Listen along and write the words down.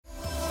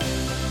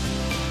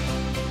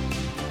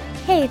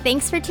Hey,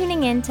 thanks for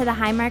tuning in to the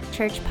Highmark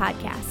Church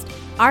podcast.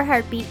 Our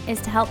heartbeat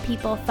is to help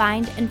people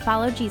find and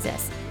follow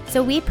Jesus.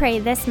 So we pray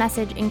this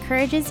message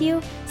encourages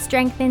you,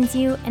 strengthens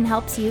you, and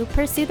helps you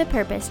pursue the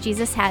purpose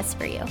Jesus has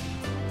for you.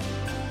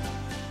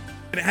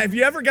 Have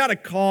you ever got a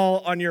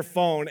call on your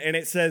phone and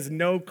it says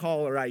no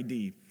caller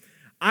ID?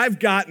 I've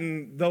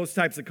gotten those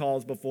types of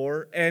calls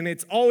before, and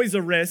it's always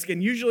a risk,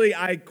 and usually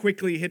I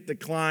quickly hit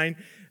decline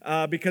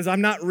because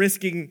I'm not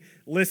risking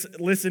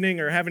listening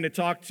or having to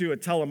talk to a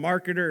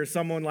telemarketer or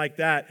someone like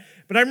that.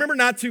 But I remember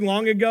not too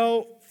long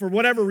ago, for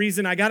whatever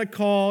reason, I got a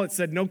call. It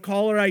said no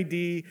caller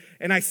ID,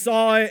 and I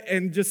saw it,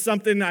 and just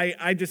something,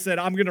 I just said,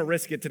 I'm going to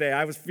risk it today.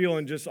 I was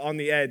feeling just on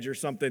the edge or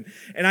something.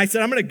 And I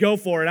said, I'm going to go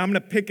for it. I'm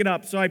going to pick it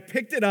up. So I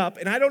picked it up,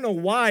 and I don't know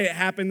why it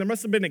happened. There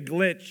must have been a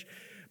glitch.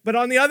 But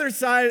on the other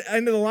side,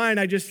 end of the line,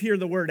 I just hear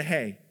the word,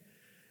 hey.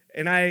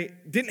 And I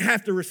didn't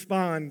have to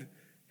respond,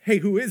 hey,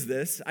 who is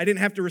this? I didn't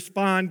have to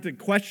respond to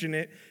question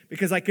it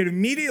because I could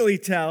immediately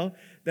tell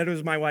that it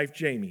was my wife,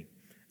 Jamie.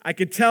 I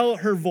could tell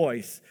her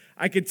voice.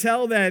 I could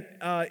tell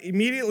that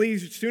immediately,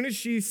 as soon as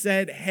she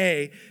said,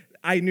 hey,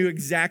 I knew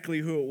exactly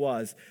who it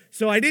was.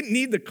 So I didn't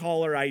need the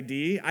caller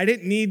ID. I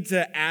didn't need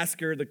to ask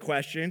her the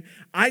question.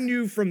 I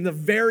knew from the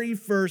very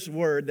first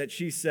word that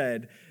she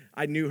said,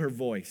 I knew her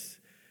voice.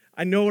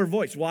 I know her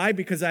voice. Why?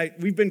 Because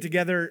we've been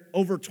together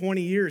over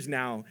 20 years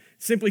now.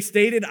 Simply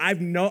stated,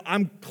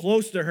 I'm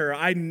close to her.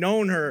 I've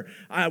known her.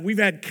 We've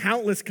had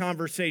countless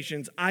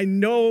conversations. I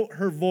know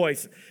her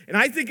voice. And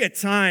I think at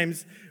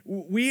times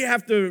we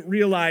have to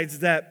realize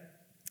that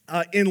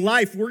in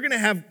life we're going to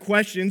have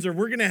questions or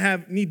we're going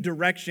to need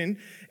direction,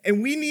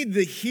 and we need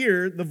to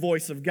hear the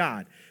voice of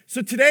God.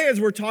 So today, as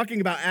we're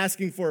talking about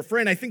asking for a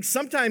friend, I think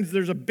sometimes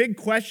there's a big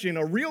question,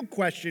 a real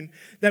question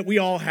that we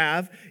all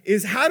have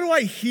is, how do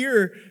I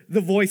hear the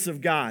voice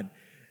of God?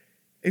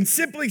 And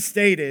simply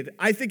stated,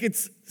 I think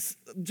it's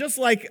just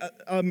like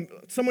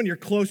someone you're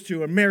close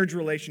to, a marriage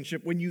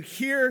relationship, when you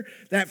hear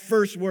that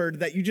first word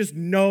that you just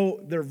know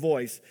their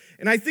voice.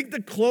 And I think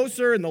the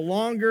closer and the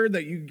longer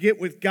that you get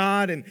with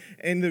God and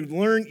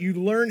you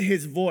learn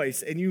his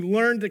voice, and you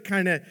learn to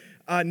kind of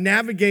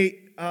navigate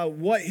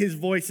what his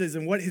voice is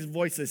and what his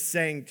voice is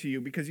saying to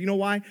you. Because you know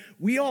why?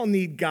 We all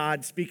need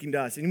God speaking to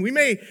us. And we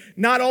may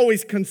not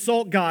always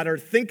consult God or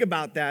think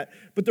about that,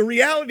 but the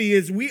reality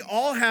is we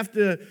all have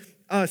to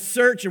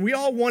search, and we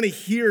all want to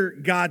hear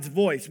God's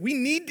voice. We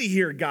need to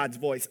hear God's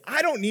voice.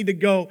 I don't need to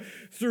go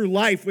through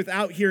life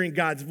without hearing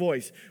God's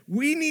voice.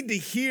 We need to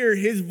hear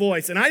his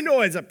voice. And I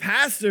know as a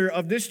pastor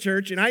of this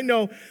church, and I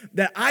know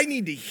that I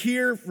need to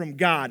hear from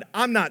God.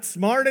 I'm not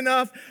smart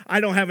enough.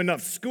 I don't have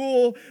enough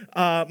school.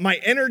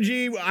 My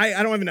energy,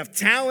 I don't have enough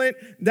talent.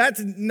 That's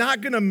not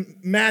going to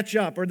match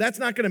up, or that's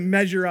not going to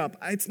measure up.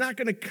 It's not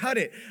going to cut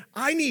it.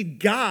 I need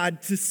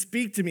God to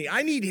speak to me.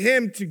 I need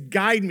him to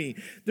guide me.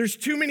 There's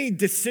too many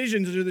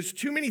decisions, or there's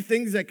too many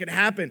things that could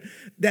happen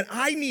that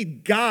I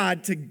need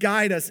God to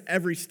guide us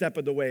every step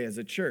of the way as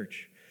a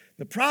church.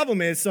 The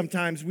problem is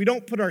sometimes we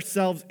don't put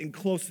ourselves in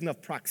close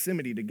enough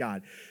proximity to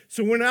God.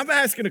 So when I'm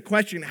asking a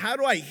question, how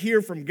do I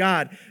hear from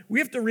God? We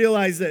have to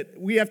realize that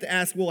we have to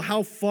ask, well,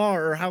 how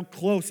far or how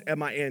close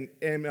am I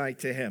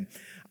to him?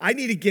 I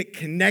need to get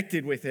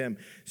connected with him.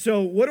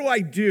 So what do I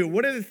do?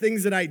 What are the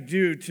things that I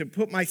do to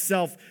put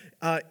myself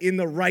in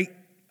the right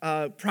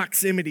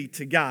proximity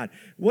to God?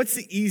 What's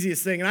the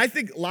easiest thing? And I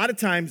think a lot of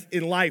times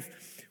in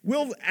life,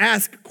 we'll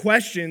ask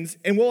questions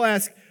and we'll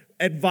ask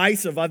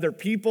advice of other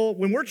people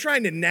when we're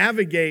trying to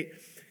navigate,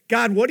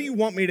 God, what do you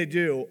want me to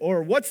do?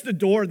 Or what's the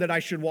door that I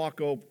should walk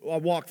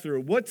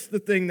through? What's the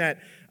thing that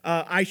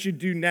I should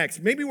do next?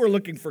 Maybe we're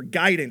looking for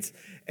guidance,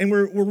 and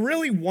we're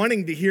really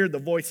wanting to hear the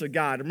voice of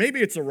God. Or maybe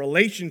it's a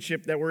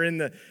relationship that we're in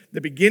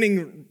the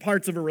beginning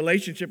parts of a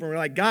relationship, and we're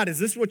like, God, is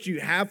this what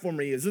you have for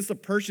me? Is this a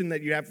person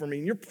that you have for me?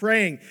 And you're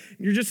praying, and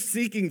you're just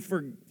seeking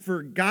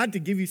for God to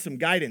give you some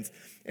guidance.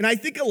 And I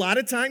think a lot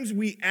of times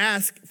we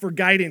ask for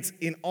guidance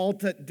in all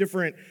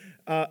different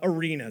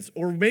arenas,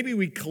 or maybe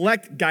we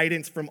collect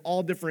guidance from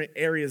all different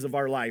areas of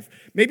our life.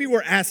 Maybe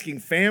we're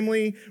asking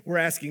family, we're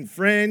asking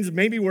friends,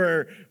 maybe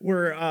we're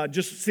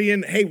just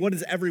seeing, hey, what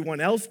does everyone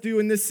else do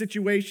in this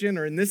situation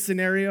or in this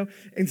scenario?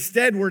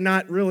 Instead, we're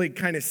not really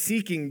kind of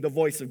seeking the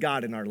voice of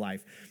God in our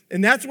life.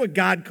 And that's what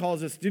God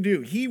calls us to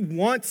do. He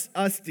wants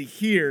us to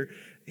hear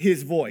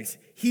his voice.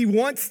 He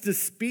wants to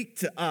speak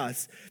to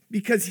us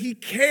because he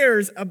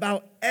cares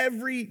about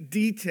every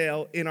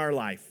detail in our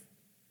life.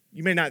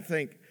 You may not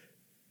think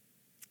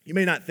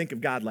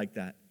of God like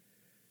that.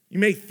 You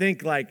may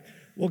think like,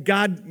 well,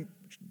 God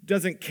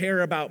doesn't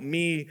care about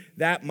me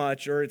that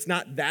much, or it's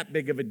not that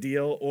big of a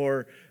deal,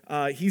 or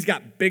he's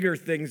got bigger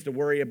things to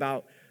worry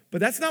about.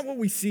 But that's not what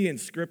we see in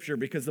Scripture,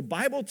 because the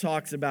Bible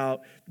talks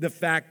about the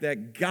fact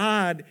that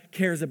God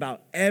cares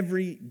about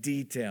every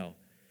detail.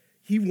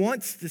 He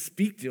wants to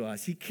speak to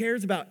us. He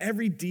cares about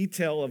every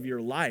detail of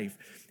your life,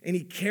 and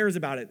he cares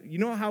about it. You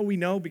know how we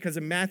know? Because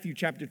in Matthew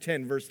chapter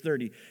 10, verse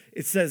 30,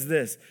 it says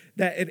this,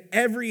 that at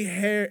every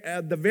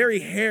hair, the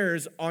very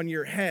hairs on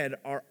your head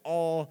are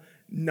all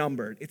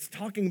numbered. It's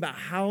talking about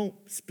how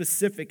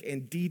specific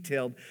and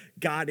detailed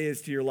God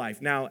is to your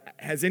life. Now,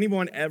 has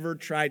anyone ever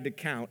tried to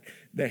count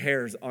the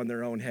hairs on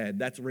their own head?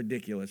 That's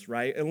ridiculous,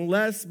 right?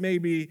 Unless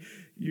maybe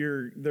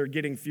they're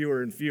getting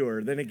fewer and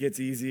fewer, then it gets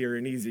easier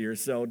and easier.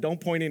 So don't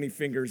point any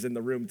fingers in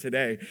the room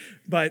today.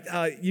 But,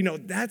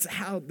 that's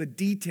how the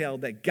detail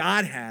that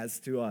God has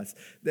to us,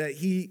 that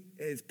he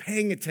is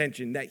paying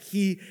attention, that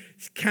he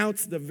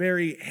counts the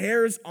very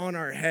hairs on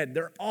our head.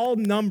 They're all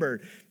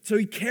numbered. So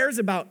he cares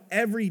about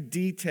every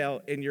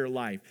detail in your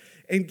life.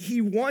 And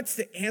he wants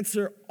to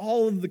answer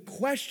all of the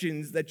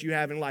questions that you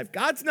have in life.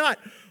 God's not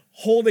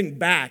holding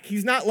back.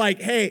 He's not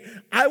like, hey,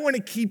 I want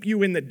to keep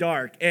you in the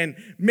dark, and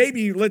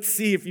maybe let's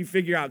see if you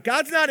figure out.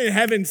 God's not in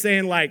heaven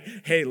saying like,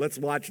 hey, let's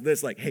watch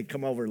this. Like, hey,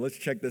 come over. Let's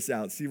check this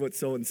out. See what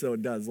so-and-so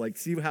does. Like,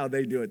 see how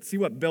they do it. See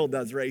what Bill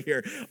does right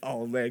here.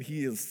 Oh, man,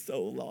 he is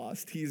so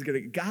lost.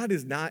 God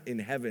is not in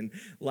heaven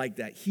like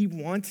that. He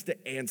wants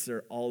to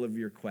answer all of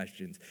your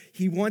questions.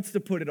 He wants to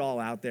put it all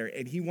out there,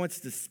 and he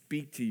wants to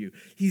speak to you.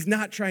 He's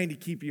not trying to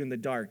keep you in the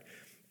dark.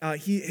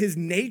 His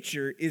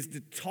nature is to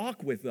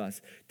talk with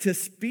us, to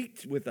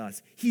speak with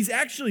us. He's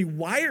actually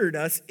wired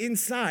us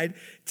inside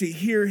to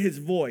hear his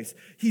voice.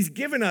 He's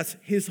given us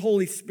his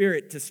Holy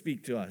Spirit to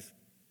speak to us.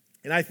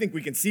 And I think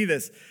we can see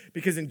this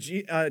because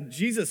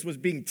Jesus was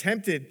being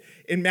tempted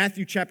in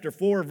Matthew chapter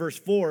 4, verse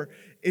 4.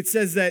 It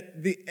says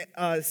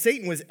that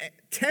Satan was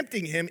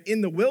tempting him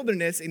in the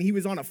wilderness, and he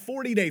was on a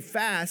 40-day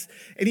fast,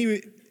 and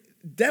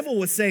devil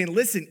was saying,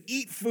 listen,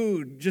 eat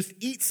food. Just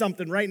eat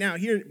something right now.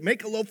 Here,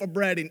 make a loaf of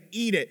bread and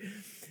eat it.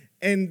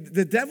 And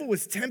the devil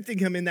was tempting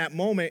him in that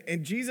moment.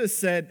 And Jesus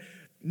said,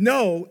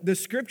 no, the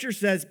scripture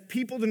says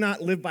people do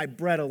not live by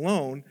bread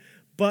alone,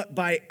 but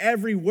by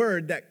every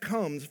word that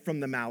comes from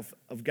the mouth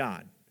of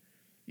God.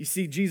 You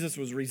see, Jesus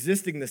was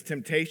resisting this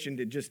temptation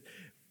to just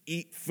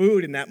eat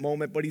food in that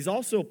moment, but he's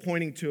also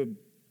pointing to a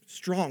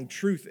strong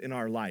truth in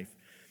our life,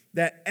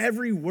 that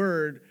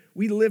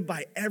we live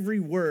by every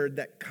word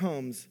that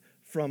comes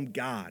from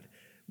God.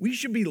 We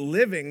should be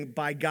living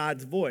by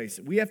God's voice.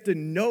 We have to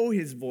know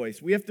his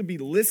voice. We have to be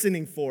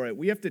listening for it.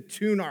 We have to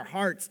tune our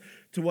hearts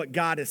to what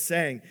God is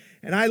saying.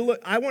 And I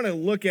want to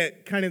look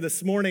at kind of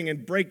this morning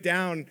and break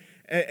down,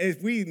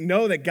 if we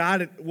know that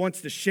God wants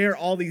to share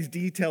all these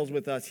details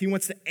with us, he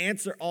wants to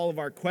answer all of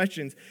our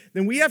questions,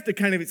 then we have to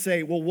kind of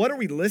say, well, what are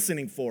we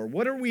listening for?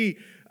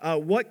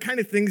 What kind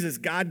of things is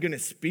God going to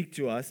speak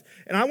to us?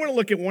 And I want to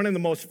look at one of the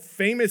most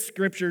famous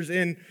scriptures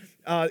in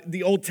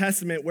the Old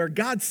Testament where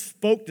God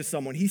spoke to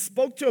someone. He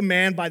spoke to a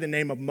man by the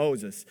name of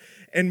Moses.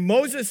 And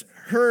Moses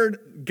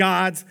heard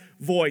God's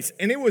voice,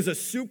 and it was a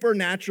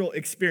supernatural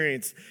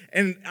experience.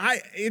 And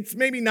it's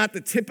maybe not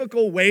the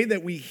typical way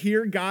that we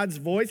hear God's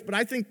voice, but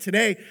I think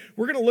today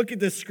we're going to look at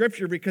this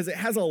scripture because it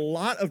has a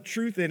lot of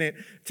truth in it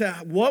to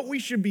what we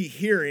should be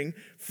hearing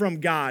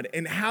from God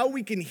and how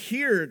we can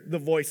hear the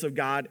voice of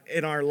God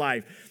in our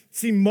life.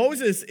 See,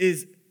 Moses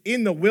is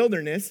in the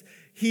wilderness.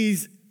 He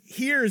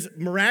hears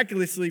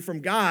miraculously from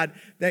God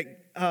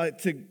that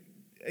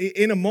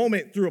in a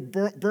moment through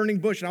a burning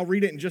bush, and I'll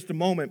read it in just a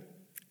moment.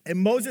 And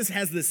Moses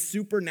has this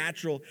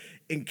supernatural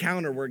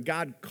encounter where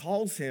God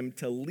calls him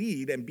to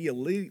lead and be a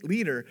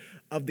leader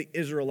of the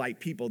Israelite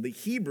people. The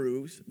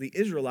Hebrews, the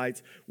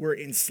Israelites, were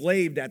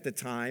enslaved at the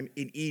time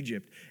in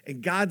Egypt.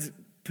 And God's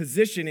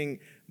positioning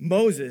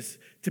Moses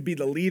to be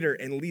the leader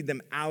and lead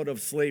them out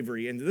of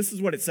slavery. And this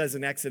is what it says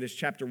in Exodus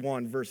chapter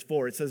 1, verse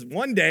 4. It says,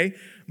 one day,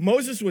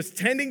 Moses was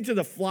tending to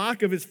the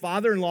flock of his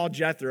father-in-law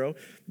Jethro,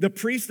 the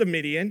priest of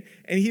Midian,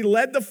 and he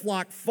led the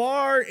flock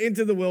far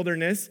into the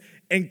wilderness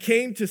and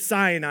came to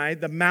Sinai,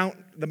 the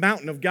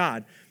mountain of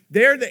God.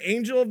 There the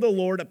angel of the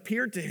Lord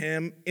appeared to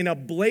him in a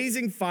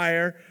blazing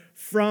fire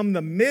from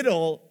the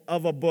middle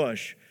of a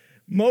bush.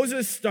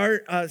 Moses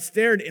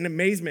stared in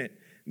amazement.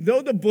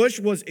 Though the bush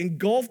was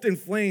engulfed in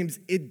flames,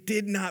 it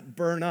did not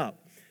burn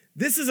up.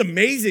 This is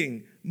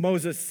amazing,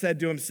 Moses said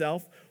to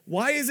himself.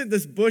 Why isn't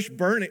this bush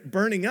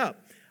burning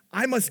up?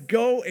 I must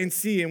go and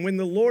see. And when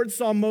the Lord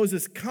saw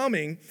Moses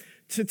coming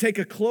to take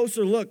a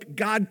closer look,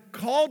 God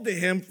called to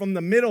him from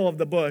the middle of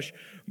the bush,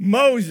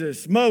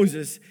 Moses,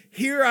 Moses,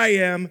 here I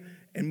am.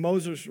 And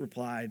Moses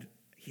replied,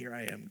 here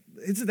I am.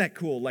 Isn't that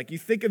cool? Like, you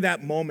think of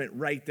that moment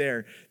right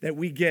there, that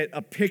we get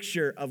a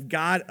picture of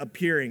God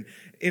appearing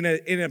in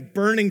a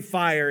burning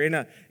fire, in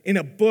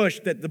a bush,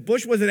 that the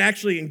bush wasn't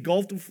actually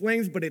engulfed with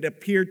flames, but it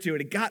appeared to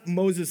it. It got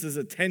Moses'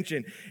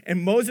 attention.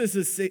 And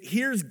Moses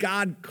hears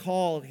God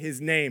call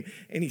his name,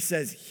 and he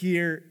says,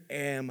 here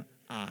am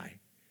I.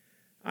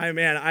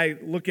 I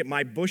look at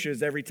my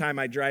bushes every time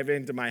I drive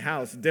into my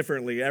house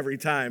differently every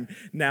time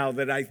now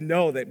that I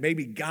know that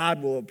maybe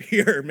God will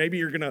appear. Maybe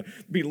you're going to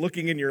be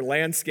looking in your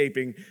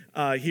landscaping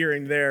here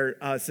and there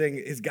saying,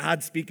 is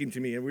God speaking to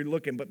me? And we're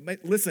looking. But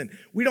listen,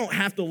 we don't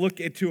have to look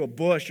into a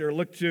bush or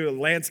look to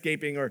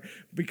landscaping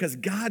because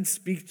God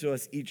speaks to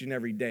us each and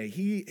every day.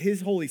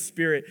 His Holy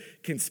Spirit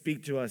can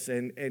speak to us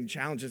and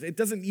challenge us. It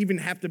doesn't even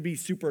have to be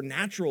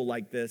supernatural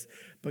like this,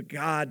 but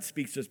God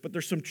speaks to us. But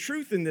there's some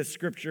truth in this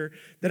scripture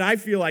that I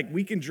feel like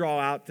we can draw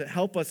out to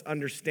help us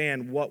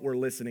understand what we're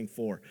listening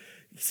for.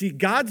 See,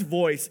 God's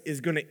voice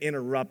is going to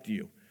interrupt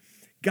you.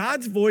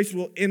 God's voice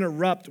will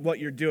interrupt what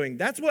you're doing.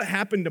 That's what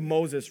happened to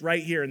Moses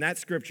right here in that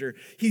scripture.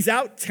 He's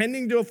out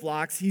tending to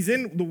flocks. He's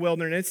in the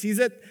wilderness.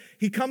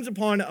 He comes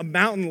upon a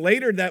mountain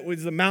later that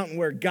was the mountain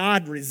where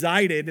God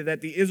resided,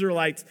 that the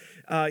Israelites,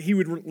 he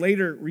would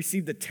later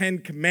receive the 10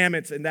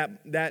 commandments in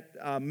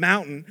that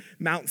mountain,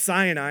 Mount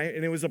Sinai.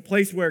 And it was a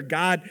place where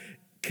God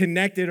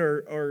connected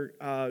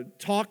or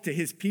talked to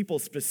his people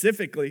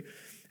specifically.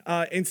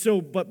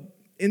 But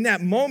in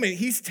that moment,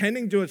 he's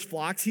tending to his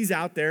flocks. He's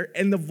out there,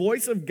 and the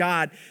voice of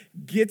God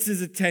gets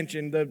his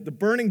attention. The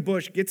burning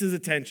bush gets his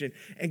attention,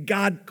 and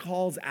God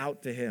calls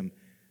out to him.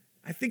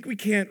 I think we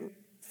can't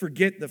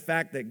forget the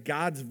fact that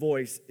God's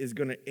voice is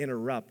going to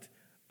interrupt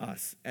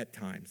us at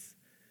times.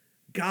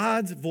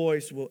 God's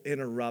voice will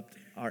interrupt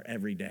our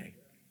everyday.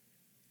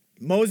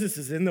 Moses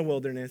is in the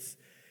wilderness.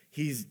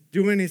 He's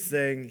doing his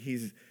thing.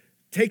 He's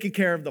taking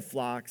care of the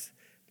flocks,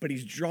 but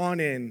he's drawn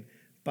in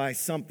by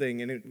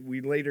something, and we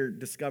later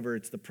discover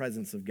it's the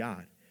presence of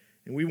God.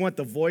 And we want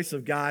the voice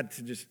of God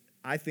to just,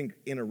 I think,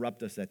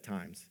 interrupt us at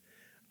times.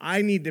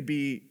 I need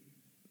the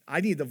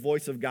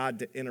voice of God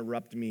to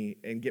interrupt me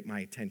and get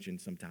my attention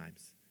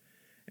sometimes.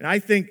 And I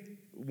think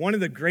one of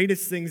the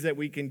greatest things that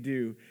we can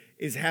do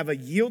is have a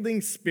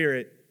yielding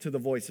spirit to the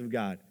voice of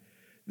God.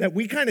 That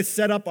we kind of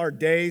set up our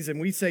days and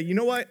we say, you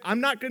know what,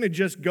 I'm not going to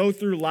just go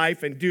through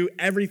life and do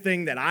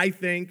everything that I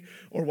think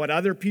or what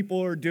other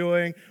people are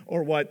doing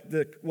or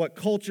what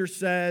culture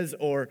says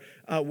or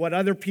what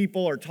other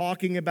people are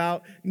talking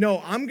about.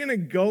 No, I'm going to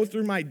go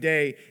through my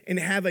day and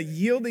have a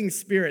yielding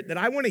spirit that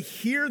I want to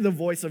hear the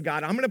voice of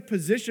God. I'm going to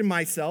position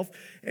myself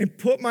and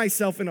put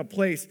myself in a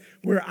place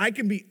where I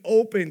can be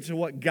open to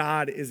what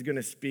God is going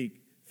to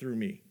speak through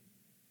me.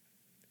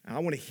 I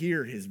want to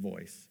hear his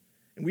voice.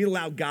 And we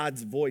allow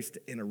God's voice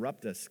to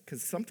interrupt us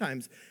because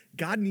sometimes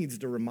God needs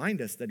to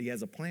remind us that he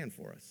has a plan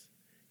for us.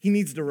 He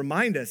needs to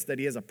remind us that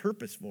he has a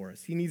purpose for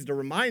us. He needs to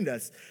remind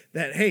us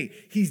that, hey,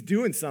 he's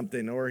doing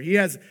something or he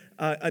has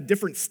a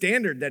different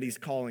standard that he's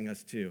calling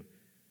us to.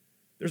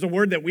 There's a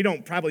word that we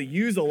don't probably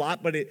use a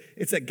lot, but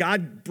it's that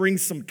God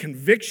brings some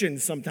conviction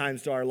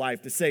sometimes to our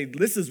life to say,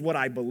 this is what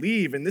I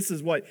believe, and this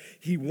is what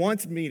he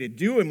wants me to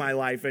do in my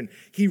life. And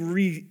he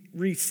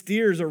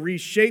re-steers or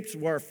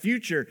reshapes our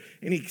future.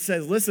 And he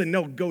says, listen,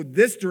 no, go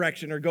this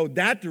direction or go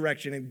that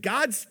direction. And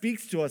God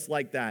speaks to us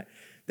like that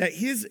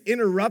his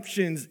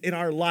interruptions in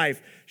our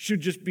life should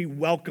just be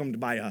welcomed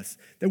by us,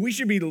 that we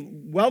should be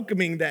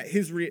welcoming that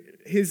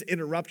his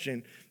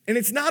interruption. And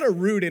it's not a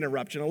rude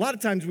interruption. A lot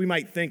of times we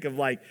might think of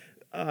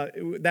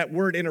that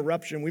word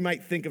interruption, we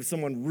might think of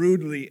someone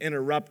rudely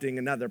interrupting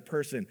another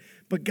person.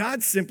 But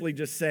God's simply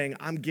just saying,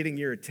 I'm getting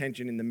your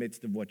attention in the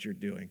midst of what you're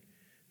doing.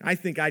 I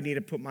think I need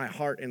to put my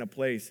heart in a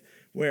place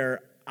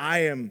where I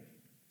am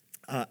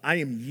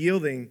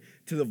yielding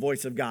to the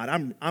voice of God.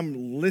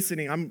 I'm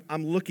listening.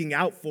 I'm looking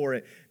out for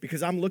it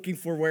because I'm looking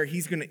for where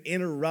he's going to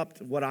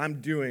interrupt what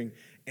I'm doing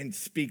and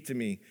speak to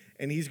me.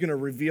 And he's going to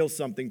reveal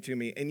something to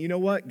me. And you know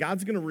what?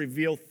 God's going to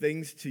reveal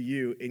things to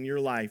you in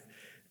your life.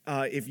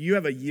 If you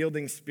have a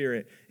yielding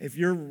spirit, if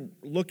you're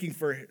looking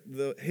for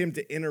him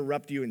to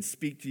interrupt you and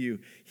speak to you,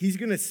 he's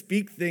going to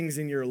speak things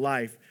in your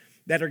life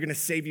that are going to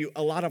save you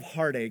a lot of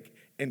heartache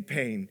and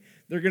pain.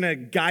 They're going to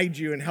guide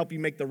you and help you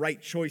make the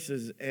right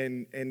choices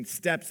and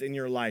steps in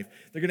your life.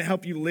 They're going to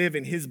help you live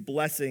in his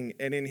blessing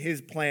and in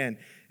his plan,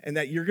 and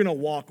that you're going to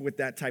walk with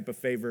that type of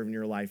favor in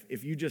your life.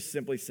 If you just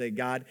simply say,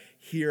 God,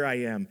 here I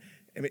am.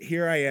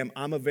 Here I am,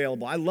 I'm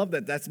available. I love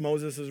that that's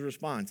Moses'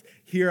 response.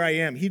 Here I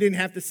am. He didn't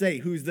have to say,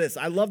 who's this?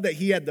 I love that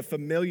he had the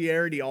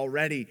familiarity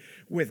already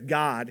with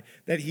God,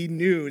 that he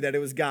knew that it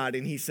was God,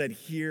 and he said,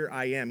 here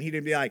I am. He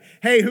didn't be like,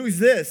 hey, who's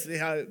this?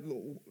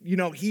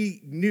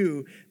 He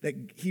knew that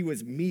he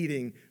was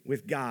meeting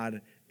with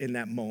God in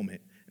that moment.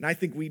 And I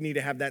think we need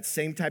to have that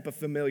same type of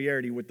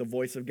familiarity with the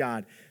voice of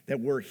God that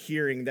we're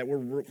hearing, that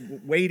we're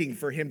waiting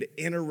for him to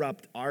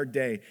interrupt our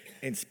day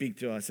and speak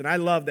to us. And I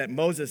love that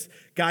Moses,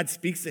 God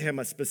speaks to him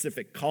a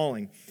specific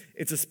calling.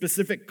 It's a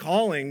specific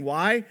calling.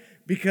 Why?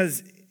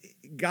 Because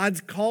God's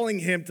calling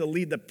him to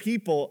lead the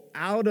people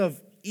out of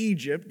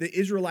Egypt, the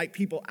Israelite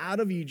people out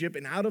of Egypt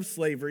and out of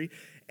slavery,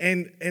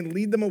 and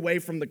lead them away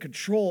from the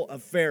control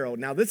of Pharaoh.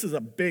 Now, this is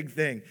a big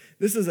thing.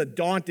 This is a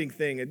daunting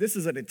thing. And this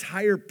is an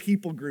entire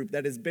people group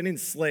that has been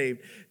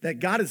enslaved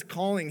that God is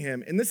calling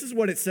him. And this is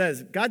what it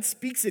says. God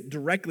speaks it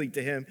directly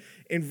to him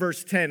in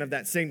verse 10 of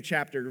that same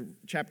chapter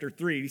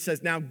 3. He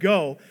says, now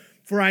go,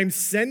 for I'm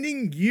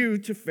sending you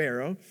to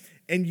Pharaoh,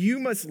 and you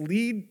must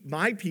lead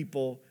my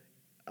people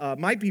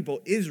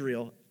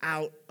Israel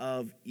out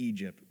of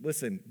Egypt.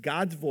 Listen,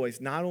 God's voice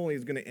not only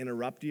is going to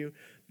interrupt you,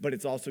 but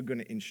it's also going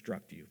to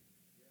instruct you.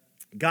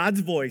 God's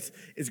voice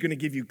is going to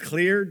give you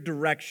clear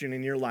direction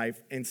in your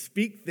life and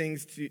speak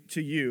things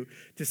to you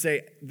to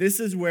say, this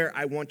is where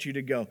I want you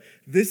to go.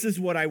 This is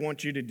what I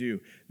want you to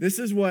do. This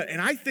is what,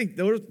 and I think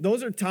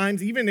those are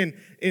times, even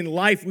in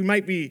life, we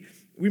might be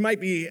we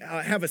might be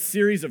have a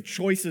series of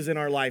choices in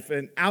our life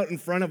and out in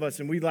front of us,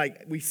 and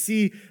we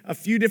see a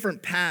few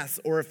different paths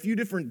or a few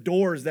different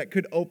doors that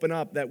could open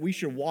up that we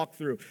should walk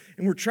through.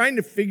 And we're trying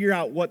to figure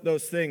out what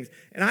those things.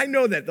 And I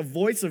know that the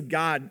voice of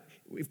God,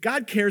 if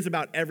God cares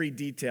about every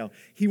detail,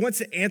 he wants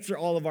to answer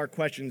all of our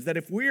questions, that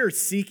if we are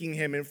seeking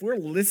him and if we're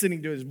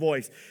listening to his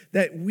voice,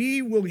 that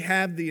we will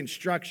have the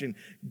instruction.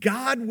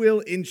 God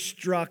will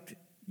instruct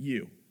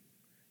you.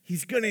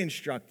 He's going to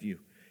instruct you.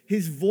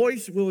 His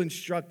voice will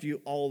instruct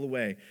you all the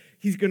way.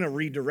 He's going to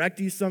redirect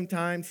you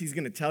sometimes. He's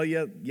going to tell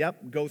you,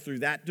 yep, go through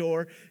that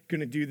door,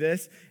 going to do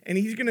this. And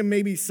he's going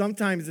to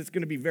sometimes it's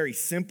going to be very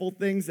simple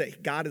things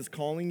that God is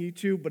calling you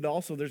to, but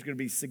also there's going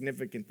to be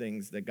significant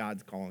things that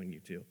God's calling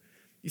you to.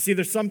 You see,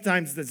 there's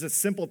just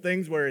simple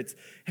things where it's,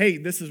 hey,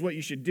 this is what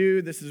you should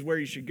do. This is where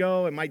you should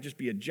go. It might just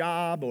be a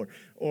job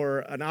or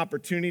an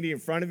opportunity in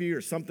front of you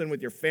or something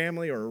with your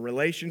family or a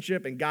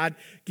relationship. And God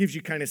gives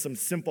you kind of some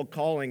simple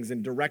callings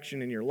and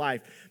direction in your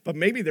life. But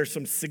maybe there's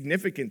some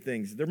significant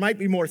things. There might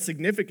be more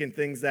significant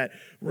things that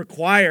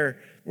require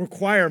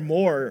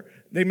more.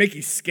 They make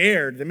you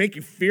scared. They make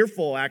you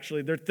fearful,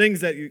 actually. They're things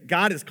that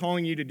God is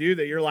calling you to do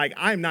that you're like,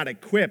 I'm not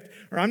equipped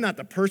or I'm not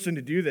the person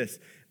to do this.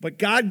 But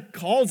God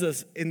calls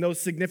us in those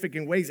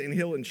significant ways, and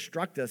he'll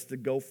instruct us to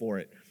go for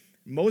it.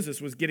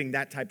 Moses was getting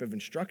that type of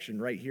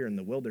instruction right here in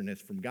the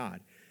wilderness from God,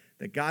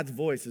 that God's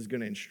voice is going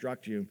to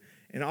instruct you.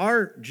 And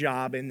our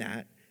job in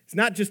that, it's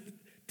not just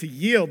to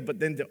yield, but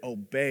then to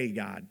obey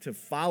God, to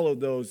follow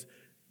those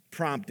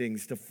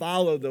promptings, to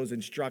follow those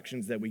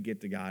instructions that we get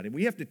to God. And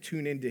we have to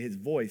tune into his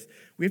voice.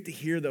 We have to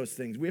hear those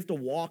things. We have to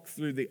walk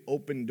through the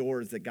open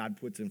doors that God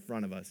puts in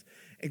front of us.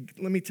 And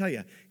let me tell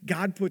you,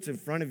 God puts in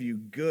front of you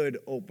good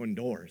open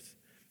doors.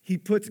 He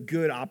puts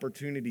good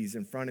opportunities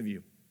in front of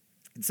you.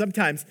 And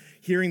sometimes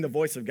hearing the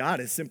voice of God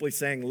is simply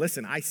saying,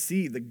 listen, I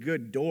see the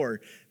good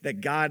door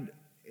that God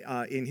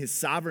in his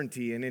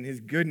sovereignty and in his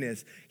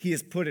goodness, he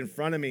has put in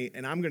front of me,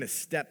 and I'm going to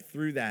step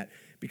through that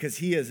because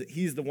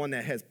he's the one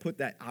that has put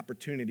that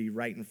opportunity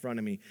right in front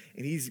of me,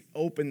 and he's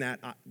opened that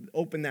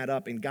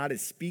up, and God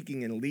is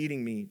speaking and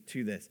leading me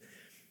to this.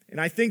 And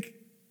I think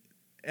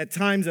at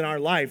times in our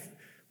life,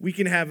 we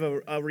can have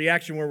a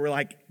reaction where we're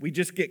like, we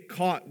just get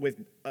caught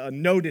with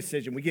no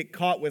decision. We get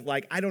caught with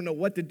like, I don't know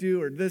what to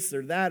do or this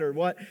or that or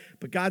what.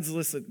 But God's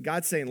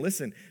saying,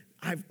 listen,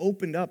 I've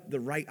opened up the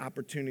right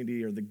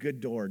opportunity or the good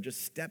door.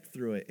 Just step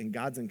through it, and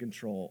God's in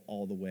control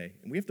all the way.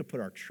 And we have to put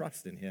our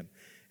trust in him.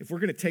 If we're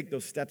going to take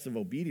those steps of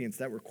obedience,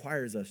 that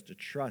requires us to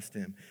trust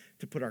him,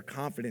 to put our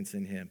confidence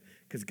in him,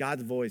 because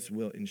God's voice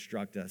will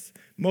instruct us.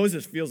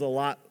 Moses feels a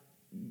lot,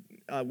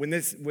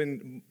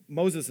 when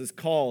Moses is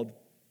called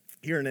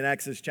here in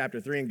Exodus chapter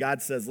 3, and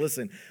God says,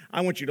 listen,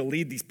 I want you to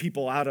lead these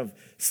people out of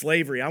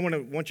slavery. I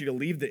want you to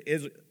lead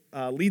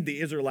the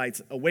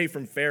Israelites away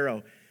from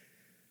Pharaoh.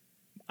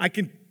 I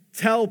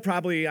think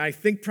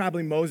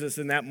probably Moses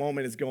in that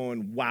moment is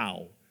going,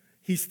 wow.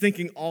 He's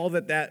thinking all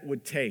that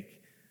would take.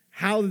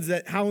 How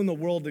in the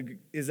world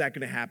is that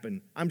going to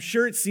happen? I'm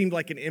sure it seemed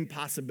like an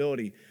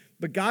impossibility,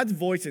 but God's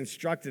voice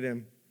instructed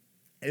him.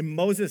 And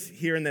Moses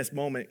here in this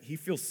moment, he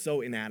feels so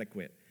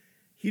inadequate.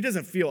 He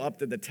doesn't feel up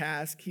to the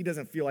task. He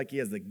doesn't feel like he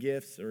has the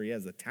gifts or he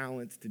has the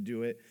talents to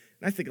do it.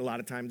 And I think a lot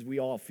of times we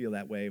all feel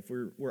that way if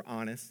we're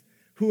honest.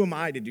 Who am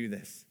I to do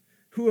this?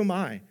 Who am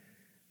I?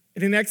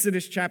 And in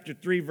Exodus chapter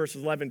 3,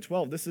 verses 11,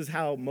 12, this is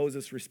how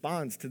Moses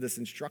responds to this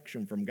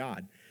instruction from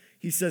God.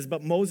 He says,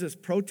 but Moses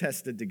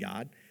protested to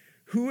God,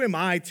 who am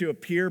I to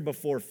appear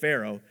before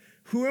Pharaoh?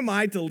 Who am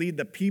I to lead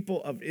the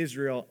people of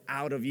Israel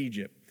out of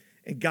Egypt?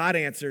 And God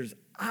answers,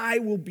 I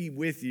will be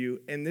with you,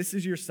 and this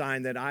is your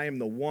sign that I am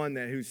the one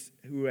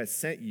who has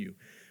sent you.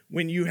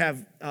 When you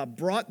have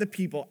brought the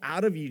people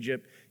out of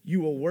Egypt,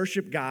 you will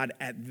worship God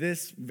at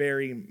this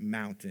very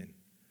mountain.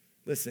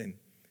 Listen,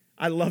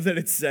 I love that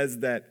it says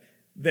that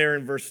there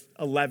in verse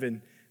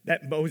 11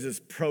 that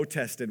Moses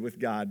protested with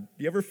God.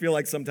 Do you ever feel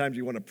like sometimes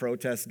you want to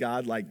protest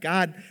God?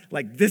 God,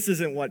 this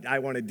isn't what I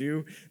want to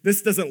do.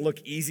 This doesn't look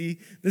easy.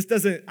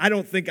 I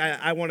don't think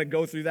I want to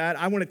go through that.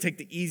 I want to take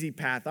the easy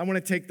path. I want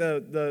to take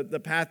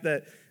the path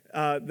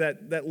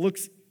that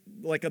looks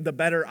like the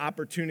better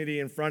opportunity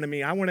in front of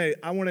me. I want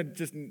to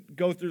just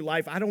go through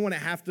life. I don't want to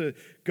have to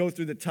go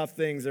through the tough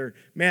things, or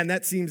man,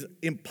 that seems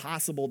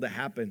impossible to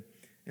happen.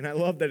 And I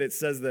love that it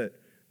says that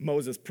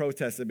Moses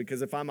protested,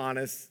 because if I'm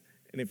honest,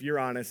 and if you're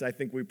honest, I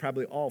think we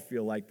probably all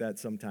feel like that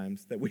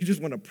sometimes, that we just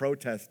want to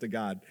protest to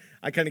God.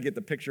 I kind of get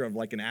the picture of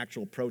like an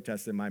actual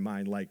protest in my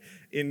mind. Like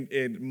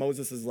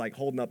Moses is like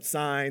holding up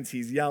signs,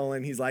 he's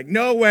yelling, he's like,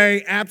 no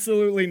way,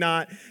 absolutely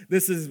not.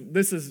 This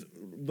is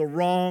the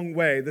wrong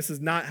way. This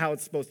is not how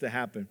it's supposed to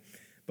happen.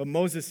 But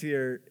Moses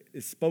here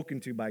is spoken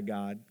to by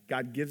God.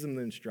 God gives him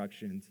the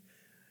instructions.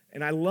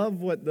 And I love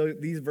what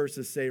these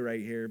verses say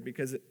right here,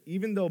 because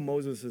even though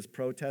Moses is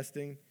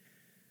protesting,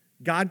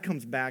 God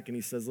comes back and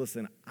he says,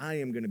 listen, I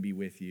am going to be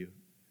with you.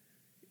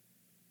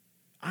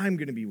 I'm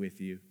going to be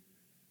with you.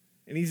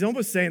 And he's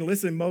almost saying,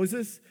 listen,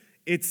 Moses,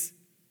 it's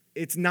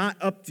not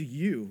up to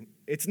you.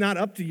 It's not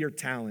up to your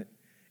talent.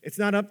 It's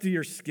not up to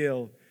your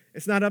skill.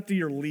 It's not up to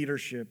your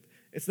leadership.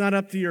 It's not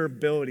up to your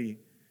ability.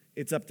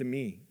 It's up to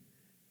me.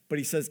 But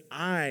he says,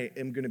 I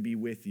am going to be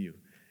with you.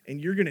 And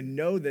you're going to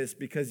know this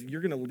because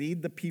you're going to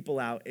lead the people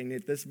out, and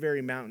at this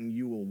very mountain,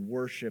 you will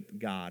worship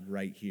God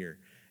right here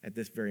at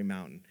this very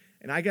mountain.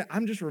 And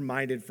I'm just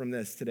reminded from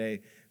this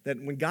today that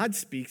when God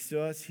speaks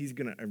to us, he's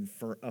going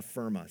to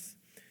affirm us.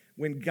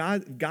 When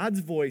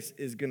God's voice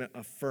is going to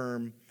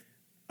affirm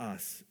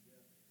us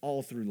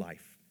all through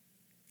life.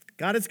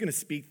 God is going to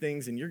speak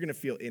things, and you're going to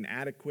feel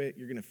inadequate.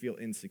 You're going to feel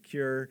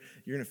insecure.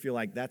 You're going to feel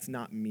like that's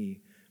not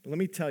me. But let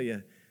me tell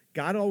you,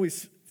 God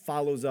always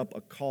follows up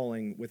a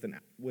calling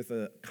with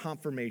a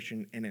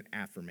confirmation and an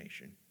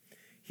affirmation.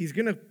 He's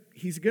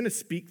gonna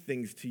speak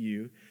things to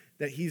you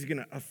that he's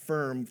gonna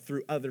affirm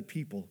through other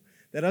people.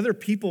 That other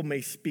people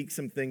may speak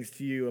some things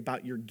to you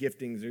about your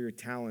giftings or your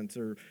talents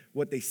or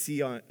what they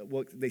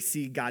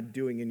see God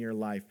doing in your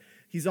life.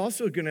 He's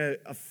also gonna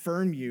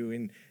affirm you,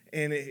 and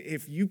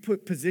if you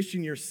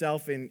position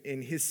yourself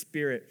in his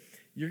spirit,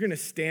 you're gonna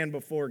stand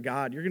before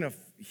God. You're gonna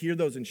hear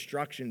those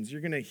instructions.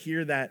 You're gonna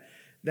hear that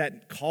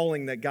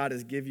calling that God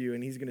has given you,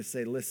 and he's going to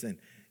say, listen,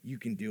 you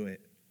can do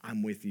it.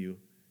 I'm with you.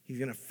 He's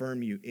going to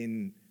affirm you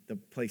in the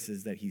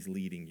places that he's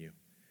leading you.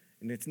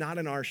 And it's not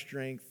in our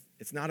strength.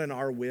 It's not in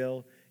our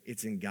will.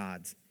 It's in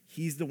God's.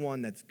 He's the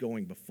one that's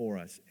going before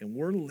us, and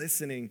we're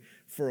listening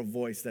for a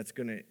voice that's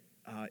going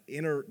to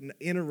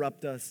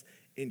interrupt us,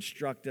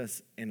 instruct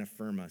us, and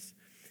affirm us.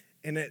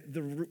 And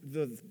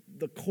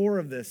the core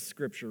of this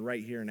scripture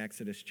right here in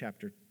Exodus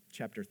chapter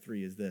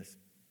 3 is this,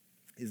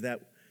 is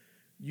that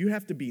you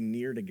have to be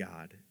near to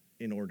God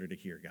in order to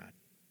hear God.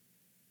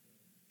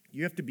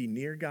 You have to be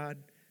near God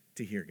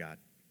to hear God.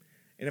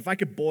 And if I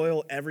could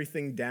boil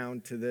everything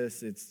down to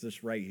this, it's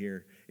just right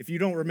here. If you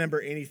don't remember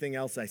anything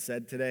else I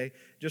said today,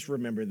 just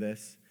remember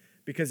this.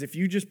 Because if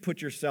you just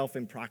put yourself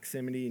in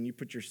proximity and you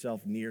put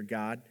yourself near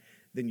God,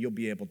 then you'll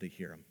be able to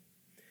hear him.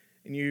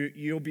 And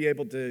you'll be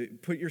able to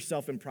put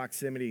yourself in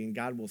proximity, and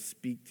God will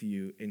speak to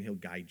you, and he'll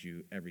guide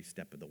you every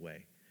step of the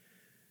way.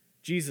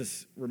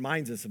 Jesus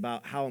reminds us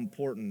about how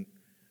important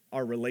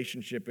our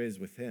relationship is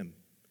with him.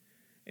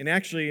 And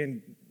actually,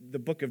 in the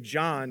book of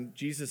John,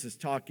 Jesus is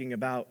talking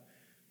about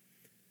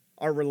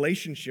our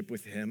relationship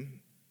with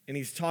him, and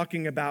he's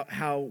talking about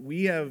how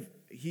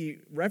he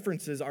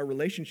references our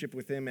relationship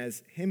with him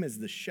as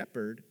the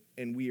shepherd,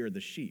 and we are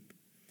the sheep.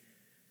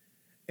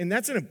 And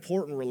that's an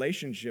important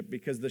relationship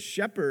because the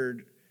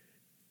shepherd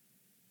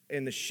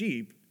and the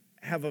sheep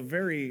have a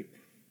very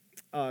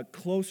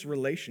close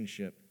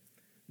relationship.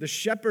 The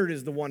shepherd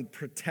is the one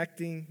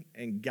protecting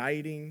and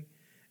guiding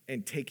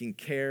and taking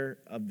care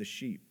of the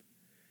sheep.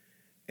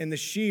 And the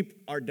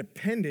sheep are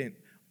dependent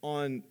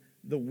on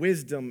the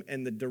wisdom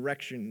and the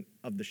direction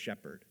of the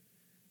shepherd.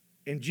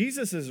 And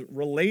Jesus is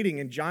relating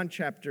in John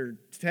chapter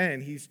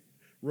 10, he's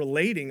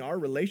relating our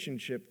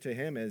relationship to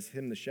him as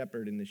him the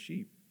shepherd and the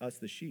sheep, us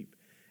the sheep.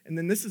 And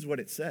then this is what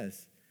it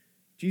says.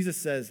 Jesus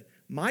says,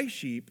 my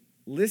sheep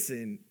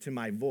listen to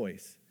my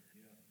voice.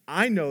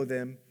 I know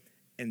them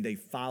and they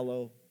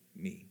follow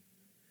me.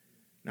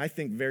 And I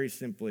think very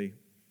simply,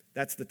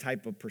 that's the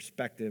type of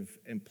perspective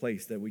and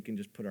place that we can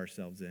just put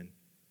ourselves in.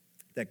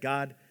 That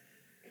God,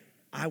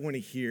 I want to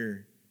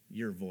hear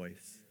your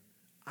voice.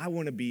 I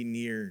want to be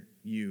near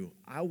you.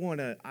 I want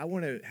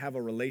to have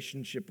a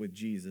relationship with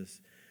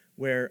Jesus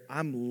where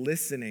I'm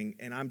listening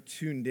and I'm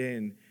tuned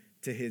in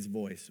to his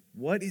voice.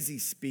 What is he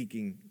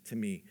speaking to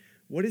me?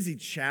 What is he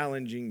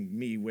challenging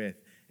me with?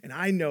 And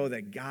I know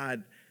that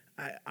God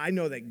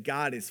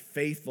is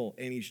faithful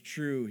and he's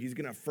true. He's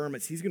going to affirm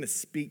us. He's going to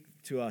speak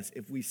to us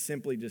if we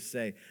simply just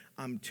say,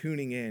 I'm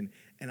tuning in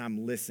and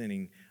I'm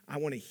listening. I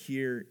want to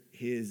hear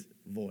his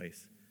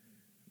voice.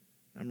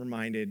 I'm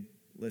reminded,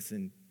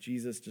 listen,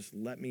 Jesus, just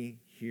let me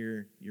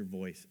hear your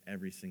voice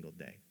every single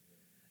day.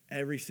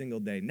 Every single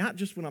day. Not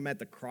just when I'm at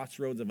the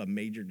crossroads of a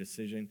major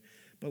decision,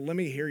 but let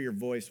me hear your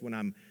voice when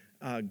I'm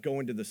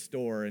going to the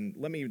store, and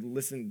let me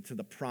listen to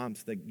the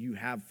prompts that you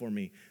have for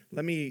me.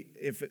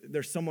 If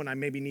there's someone I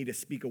maybe need to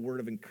speak a word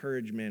of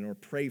encouragement or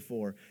pray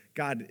for,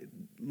 God,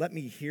 let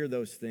me hear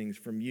those things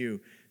from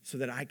you so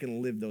that I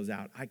can live those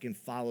out. I can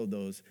follow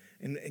those.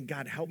 And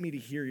God, help me to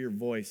hear your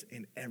voice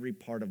in every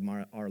part of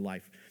our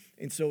life.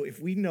 And so if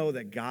we know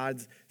that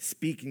God's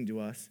speaking to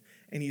us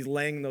and he's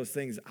laying those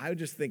things, I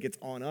just think it's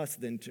on us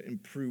then to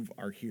improve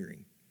our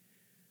hearing.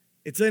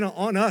 It's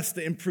on us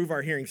to improve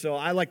our hearing. So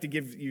I like to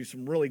give you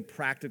some really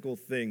practical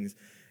things.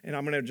 And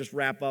I'm going to just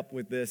wrap up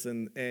with this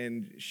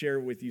and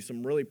share with you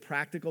some really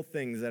practical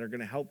things that are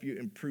going to help you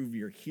improve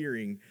your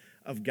hearing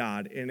of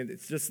God. And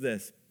it's just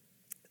this.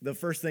 The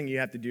first thing you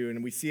have to do,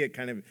 and we see it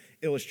kind of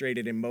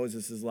illustrated in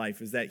Moses'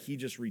 life, is that he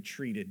just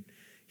retreated.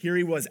 Here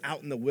he was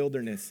out in the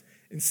wilderness.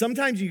 And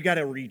sometimes you got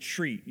to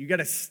retreat. You got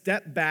to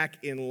step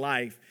back in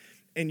life,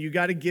 and you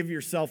got to give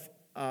yourself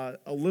a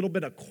little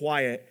bit of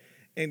quiet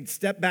and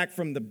step back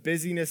from the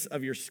busyness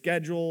of your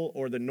schedule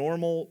or the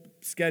normal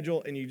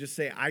schedule, and you just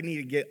say, I need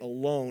to get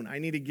alone. I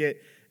need to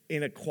get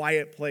in a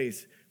quiet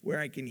place where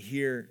I can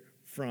hear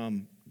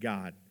from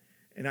God.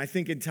 And I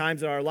think in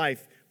times of our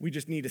life, we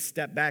just need to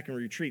step back and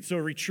retreat. So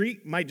a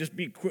retreat might just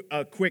be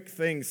a quick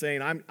thing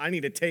saying, I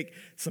need to take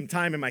some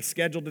time in my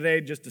schedule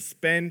today just to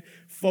spend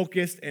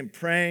focused and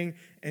praying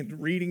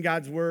and reading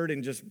God's word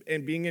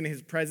and being in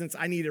his presence.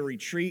 I need to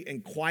retreat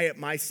and quiet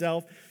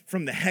myself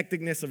from the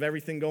hecticness of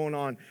everything going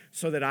on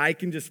so that I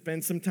can just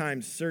spend some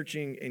time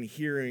searching and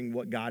hearing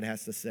what God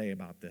has to say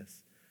about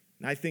this.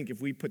 And I think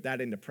if we put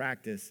that into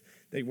practice,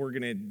 that we're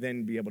going to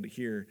then be able to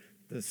hear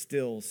the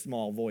still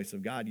small voice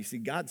of God. You see,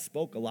 God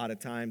spoke a lot of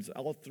times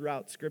all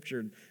throughout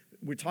Scripture.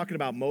 We're talking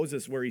about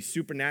Moses where he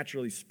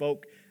supernaturally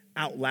spoke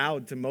out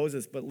loud to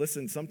Moses. But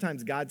listen,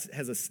 sometimes God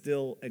has a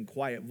still and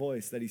quiet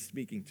voice that he's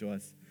speaking to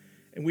us.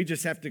 And we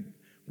just have to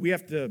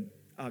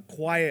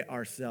quiet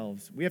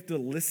ourselves. We have to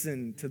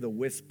listen to the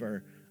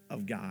whisper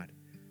of God.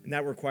 And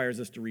that requires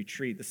us to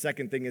retreat. The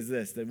second thing is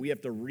this, that we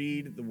have to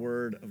read the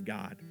word of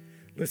God.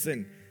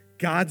 Listen,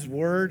 God's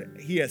word,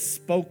 he has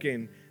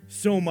spoken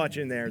so much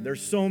in there.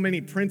 There's so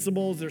many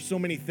principles. There's so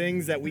many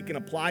things that we can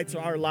apply to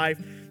our life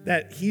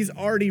that he's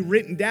already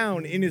written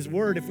down in his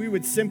word. If we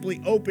would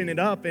simply open it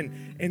up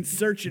and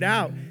search it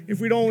out. If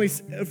we'd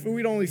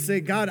only say,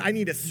 God, I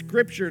need a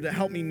scripture to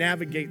help me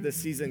navigate this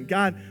season.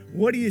 God,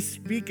 what are you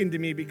speaking to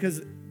me?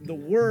 Because the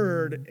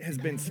word has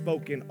been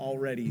spoken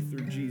already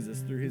through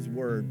Jesus, through his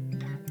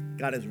word.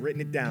 God has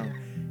written it down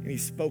and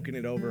he's spoken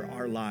it over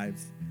our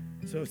lives.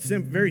 So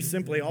very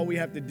simply, all we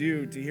have to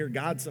do to hear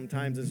God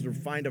sometimes is to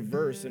find a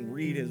verse and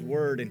read his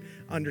word and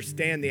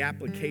understand the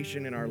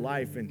application in our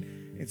life.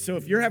 And so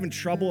if you're having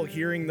trouble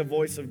hearing the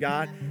voice of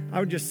God, I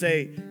would just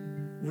say,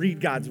 read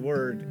God's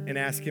word and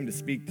ask him to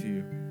speak to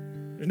you.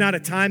 There's not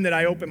a time that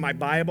I open my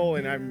Bible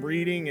and I'm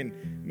reading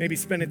and maybe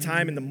spend a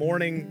time in the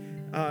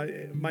morning,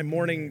 my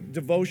morning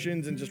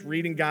devotions and just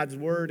reading God's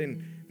word.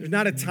 And there's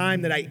not a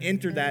time that I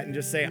enter that and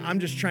just say, I'm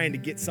just trying to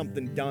get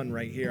something done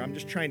right here. I'm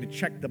just trying to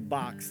check the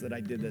box that I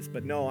did this.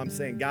 But no, I'm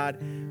saying, God,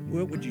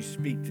 what would you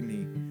speak to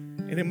me?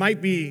 And it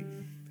might be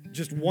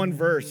just one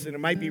verse, and it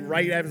might be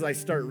right as I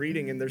start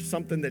reading, and there's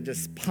something that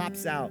just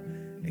pops out,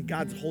 and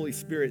God's Holy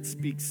Spirit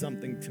speaks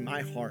something to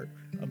my heart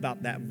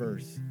about that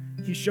verse.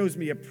 He shows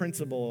me a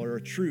principle or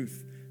a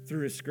truth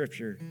through his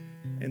scripture.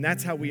 And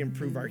that's how we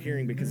improve our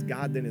hearing, because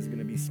God then is going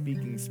to be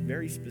speaking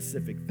very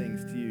specific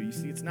things to you. You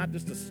see, it's not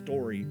just a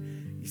story.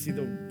 You see,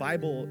 the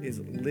Bible is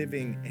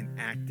living and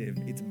active.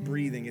 It's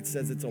breathing. It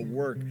says it's a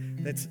work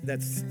that's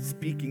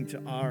speaking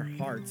to our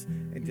hearts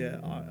and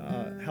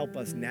to help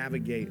us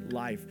navigate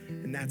life.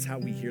 And that's how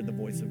we hear the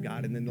voice of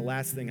God. And then the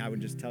last thing I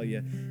would just tell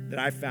you that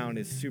I found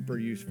is super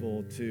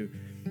useful to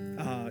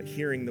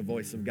hearing the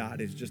voice of God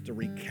is just to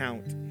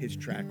recount his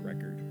track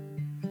record.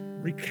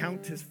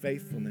 Recount his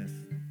faithfulness.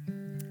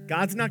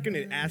 God's not going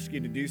to ask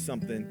you to do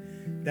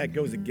something that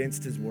goes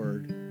against his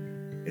word.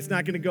 He's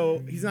not going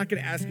to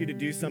ask you to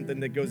do something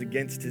that goes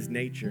against his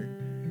nature.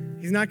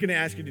 He's not going to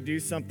ask you to do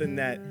something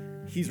that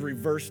he's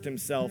reversed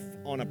himself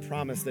on a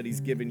promise that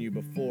he's given you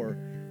before.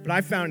 But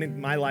I found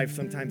in my life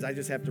sometimes I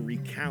just have to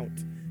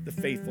recount the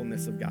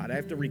faithfulness of God. I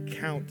have to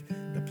recount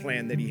the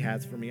plan that he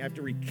has for me. I have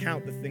to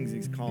recount the things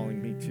he's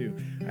calling me to.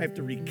 I have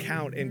to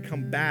recount and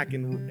come back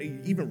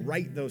and even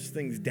write those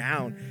things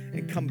down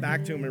and come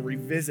back to him and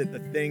revisit the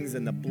things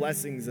and the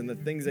blessings and the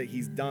things that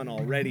he's done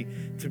already,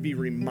 to be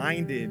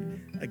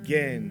reminded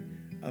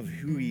again of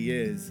who he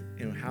is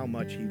and how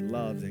much he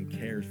loves and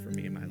cares for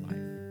me in my life.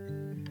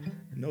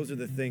 And those are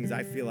the things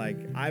I feel like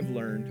I've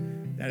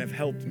learned that have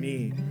helped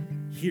me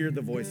hear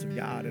the voice of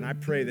God. And I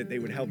pray that they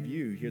would help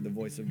you hear the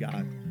voice of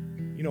God.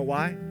 You know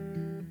why?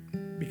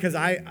 Because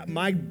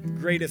my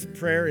greatest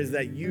prayer is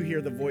that you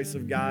hear the voice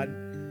of God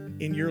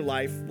in your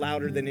life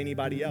louder than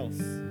anybody else.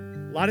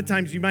 A lot of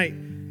times you might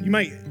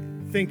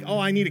think, oh,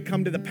 I need to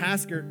come to the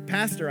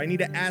pastor. I need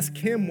to ask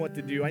him what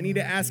to do. I need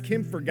to ask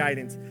him for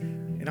guidance.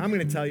 And I'm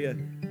going to tell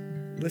you,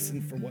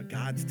 listen for what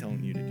God's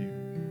telling you to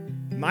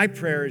do. My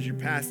prayer as your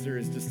pastor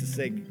is just to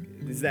say,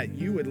 is that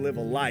you would live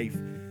a life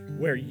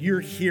where you're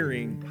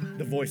hearing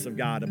the voice of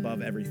God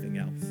above everything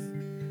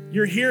else.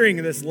 You're hearing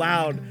this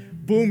loud,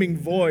 booming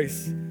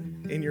voice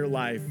in your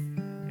life,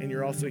 and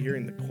you're also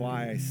hearing the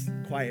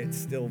quiet,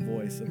 still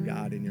voice of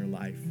God in your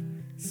life,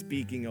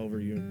 speaking over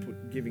you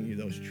and giving you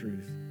those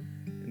truths.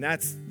 And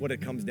that's what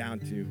it comes down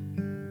to.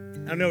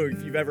 I don't know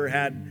if you've ever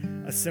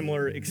had a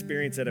similar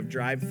experience at a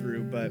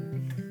drive-through, but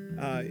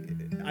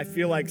I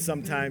feel like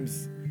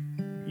sometimes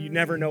you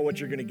never know what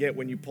you're going to get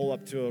when you pull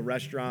up to a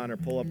restaurant or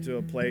pull up to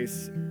a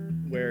place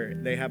where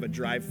they have a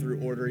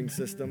drive-through ordering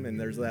system and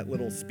there's that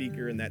little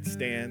speaker in that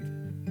stand.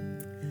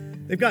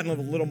 They've gotten a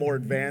little more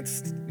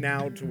advanced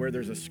now to where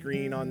there's a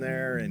screen on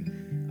there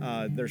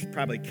and there's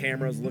probably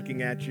cameras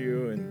looking at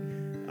you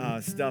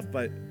and stuff,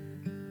 but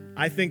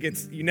I think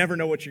you never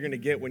know what you're going to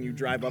get when you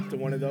drive up to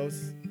one of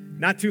those.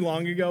 Not too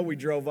long ago, we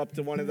drove up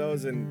to one of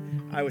those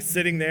and I was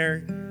sitting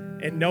there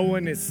and no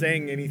one is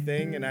saying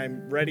anything and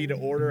I'm ready to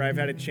order. I've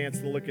had a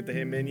chance to look at the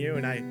menu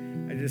and I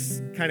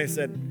just kind of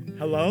said,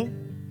 hello?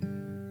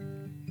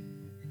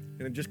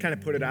 And I just kind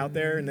of put it out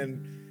there and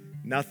then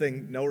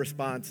nothing, no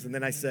response. And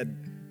then I said,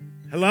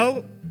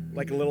 hello?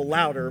 Like a little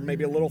louder,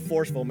 maybe a little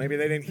forceful. Maybe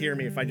they didn't hear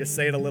me if I just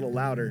say it a little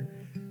louder.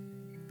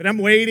 But I'm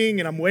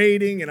waiting and I'm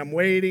waiting and I'm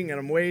waiting and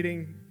I'm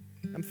waiting.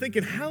 I'm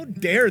thinking, how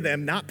dare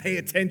them not pay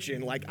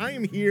attention? Like, I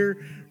am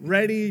here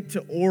ready to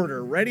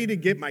order, ready to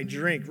get my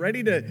drink,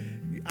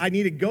 I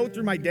need to go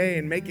through my day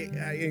and make it,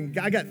 and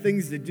I got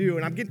things to do,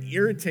 and I'm getting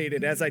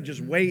irritated as I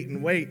just wait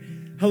and wait.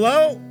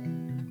 Hello?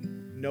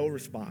 No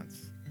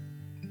response.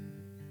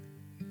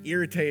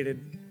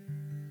 Irritated.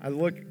 I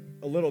look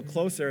a little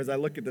closer as I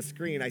look at the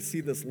screen. I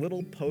see this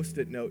little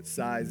Post-it note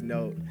size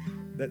note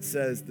that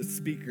says, the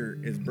speaker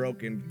is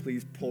broken.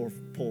 Please pull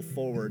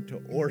forward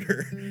to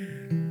order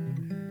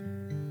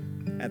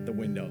at the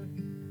window.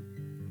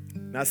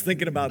 And I was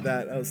thinking about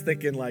that. I was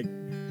thinking, like,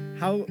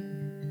 how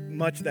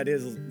much that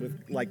is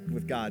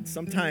with God.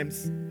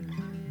 Sometimes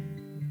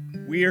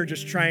we are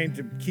just trying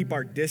to keep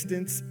our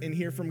distance in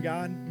here from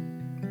God,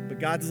 but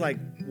God's like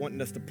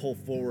wanting us to pull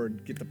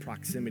forward, get the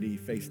proximity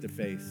face to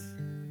face.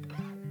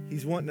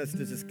 He's wanting us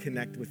to just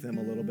connect with him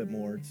a little bit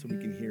more so we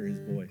can hear his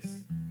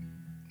voice.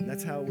 And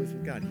that's how it was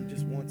with God. He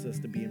just wants us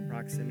to be in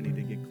proximity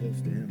to get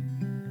close to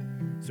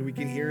him so we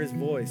can hear his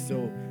voice,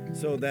 so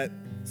that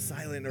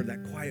silent or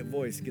that quiet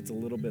voice gets a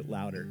little bit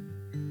louder.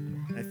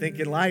 I think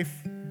in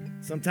life,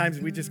 sometimes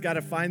we just got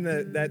to find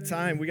that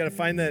time. We got to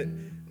find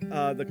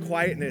the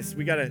quietness.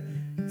 We got to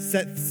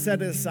set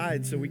it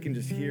aside so we can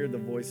just hear the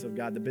voice of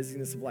God. The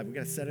busyness of life, we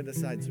got to set it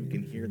aside so we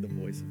can hear the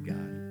voice of God.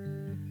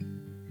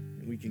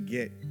 And we can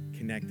get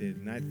connected.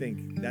 And I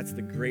think that's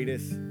the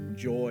greatest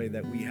joy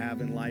that we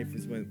have in life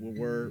is when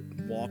we're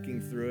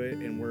walking through it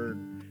and we're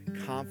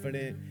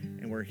confident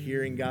and we're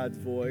hearing God's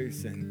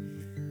voice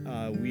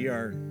and we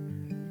are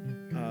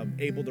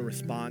able to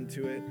respond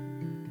to it.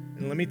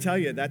 And let me tell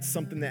you, that's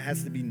something that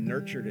has to be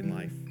nurtured in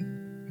life.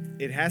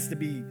 It has to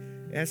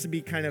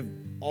be kind of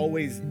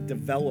always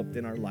developed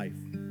in our life.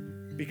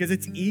 Because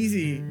it's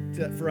easy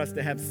for us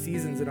to have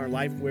seasons in our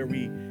life where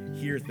we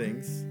hear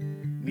things,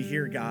 we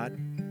hear God.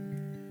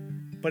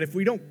 But if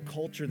we don't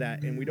culture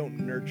that and we don't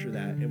nurture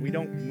that and we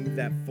don't move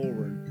that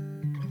forward,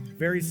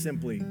 very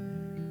simply,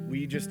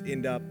 we just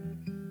end up,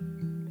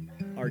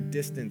 our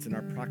distance and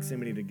our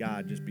proximity to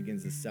God just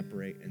begins to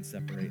separate and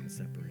separate and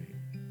separate.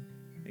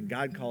 And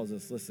God calls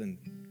us, listen,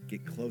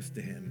 get close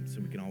to him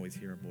so we can always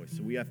hear a voice.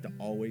 So we have to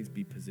always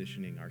be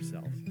positioning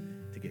ourselves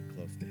to get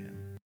close to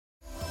him.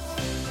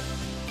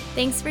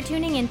 Thanks for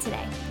tuning in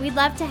today. We'd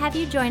love to have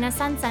you join us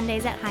on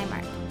Sundays at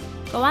Highmark.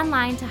 Go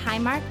online to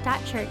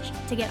highmark.church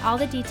to get all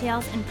the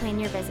details and plan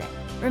your visit.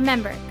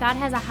 Remember, God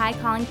has a high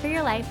calling for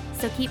your life,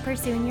 so keep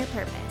pursuing your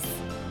purpose.